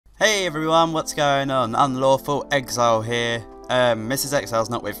Hey everyone, what's going on? Unlawful Exile here. Mrs. Exile's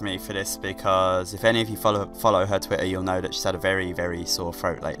not with me for this because if any of you follow her Twitter, you'll know that she's had a very sore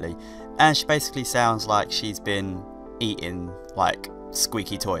throat lately. And she basically sounds like she's been eating like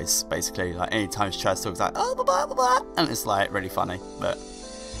squeaky toys, basically. Like anytime she tries to talk, it's like, oh, blah, blah, blah, and it's like really funny, but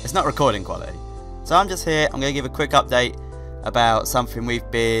it's not recording quality. So I'm just here, I'm going to give a quick update about something we've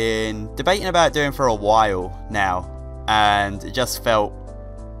been debating about doing for a while now. And it just felt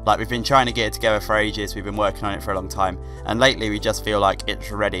like we've been trying to get it together for ages, we've been working on it for a long time, and lately we just feel like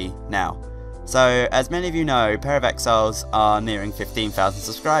it's ready now. So, as many of you know, PairOfExiles are nearing 15,000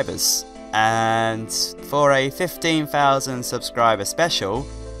 subscribers, and for a 15,000 subscriber special,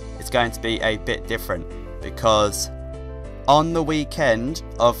 it's going to be a bit different, because on the weekend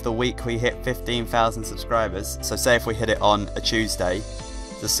of the week we hit 15,000 subscribers, so say if we hit it on a Tuesday,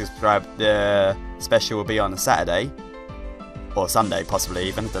 the special will be on a Saturday, or Sunday possibly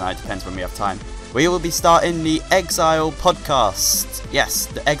even, I don't know, it depends when we have time. We will be starting the Exile podcast. Yes,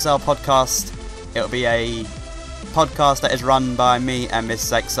 the Exile podcast. It'll be a podcast that is run by me and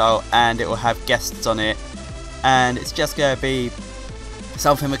Mrs. Exile, and it will have guests on it, and it's just going to be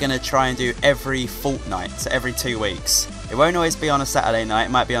something we're going to try and do every fortnight, so every 2 weeks. It won't always be on a Saturday night,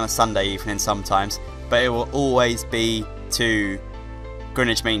 it might be on a Sunday evening sometimes, but it will always be to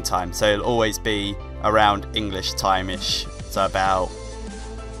Greenwich Mean Time, so it'll always be around English time-ish. So about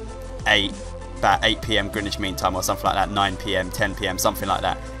 8 PM Greenwich Mean Time or something like that, 9 PM, 10 PM, something like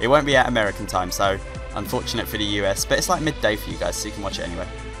that. It won't be at American time, so unfortunate for the US, but it's like midday for you guys, so you can watch it anyway.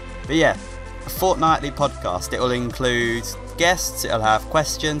 But yeah, a fortnightly podcast. It will include guests, it'll have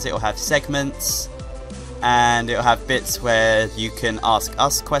questions, it'll have segments, and it'll have bits where you can ask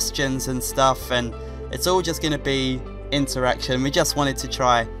us questions and stuff, and it's all just going to be interaction. We just wanted to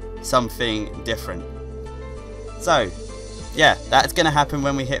try something different. So yeah, that's going to happen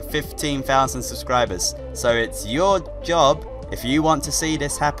when we hit 15,000 subscribers. So it's your job, if you want to see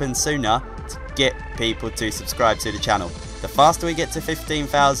this happen sooner, to get people to subscribe to the channel. The faster we get to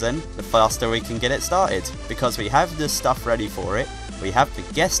 15,000, the faster we can get it started. Because we have the stuff ready for it, we have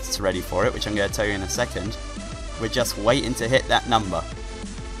the guests ready for it, which I'm going to tell you in a second. We're just waiting to hit that number.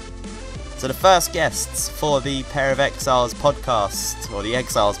 So the first guests for the PairOfExiles podcast, or the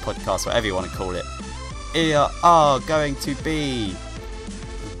Exiles podcast, whatever you want to call it, are going to be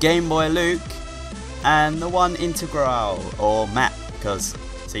Game Boy Luke and the One Integral, or Matt, because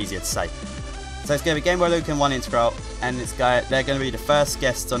it's easier to say. So it's going to be Game Boy Luke and One Integral, and they're going to be the first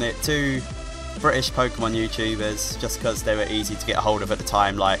guests on it, 2 British Pokemon YouTubers, just because they were easy to get a hold of at the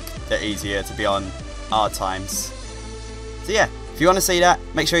time, like they're easier to be on our times. So yeah, if you want to see that,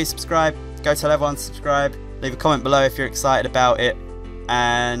 make sure you subscribe, go tell everyone to subscribe, leave a comment below if you're excited about it,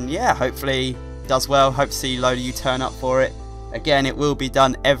 and yeah, hopefully does well. Hope to see a load of you turn up for it. Again, it will be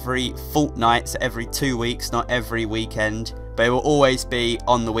done every fortnight, so every 2 weeks, not every weekend, but it will always be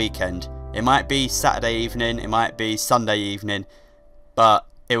on the weekend. It might be Saturday evening, it might be Sunday evening, but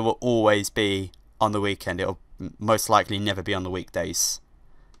it will always be on the weekend. It will most likely never be on the weekdays.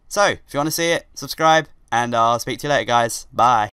 So if you want to see it, subscribe, and I'll speak to you later, guys. Bye.